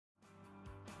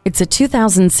It's a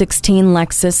 2016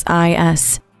 Lexus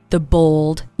IS. The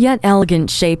bold, yet elegant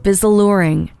shape is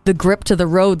alluring, the grip to the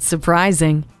road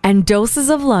surprising, and doses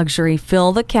of luxury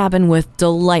fill the cabin with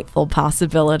delightful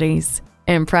possibilities.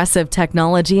 Impressive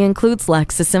technology includes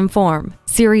LEXUS IS,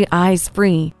 Siri Eyes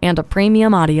Free, and a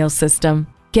premium audio system.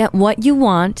 Get what you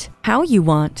want, how you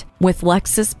want, with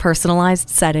Lexus personalized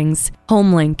settings,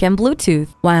 HomeLink, and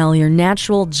Bluetooth, while your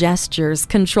natural gestures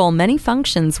control many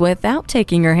functions without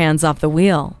taking your hands off the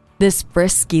wheel. This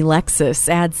frisky Lexus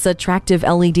adds attractive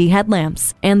LED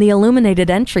headlamps and the illuminated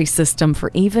entry system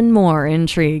for even more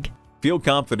intrigue. Feel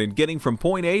confident getting from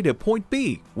point A to point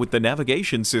B with the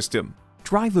navigation system.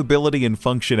 Drivability and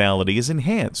functionality is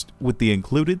enhanced with the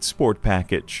included Sport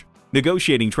package.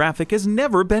 Negotiating traffic has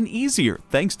never been easier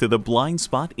thanks to the blind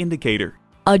spot indicator.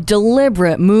 A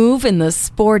deliberate move in the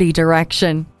sporty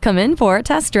direction. Come in for a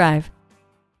test drive.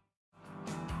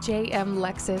 JM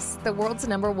Lexus, the world's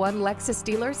 #1 Lexus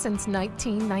dealer since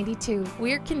 1992.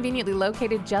 We're conveniently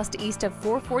located just east of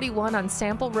 441 on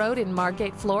Sample Road in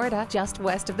Margate, Florida, just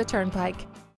west of the Turnpike.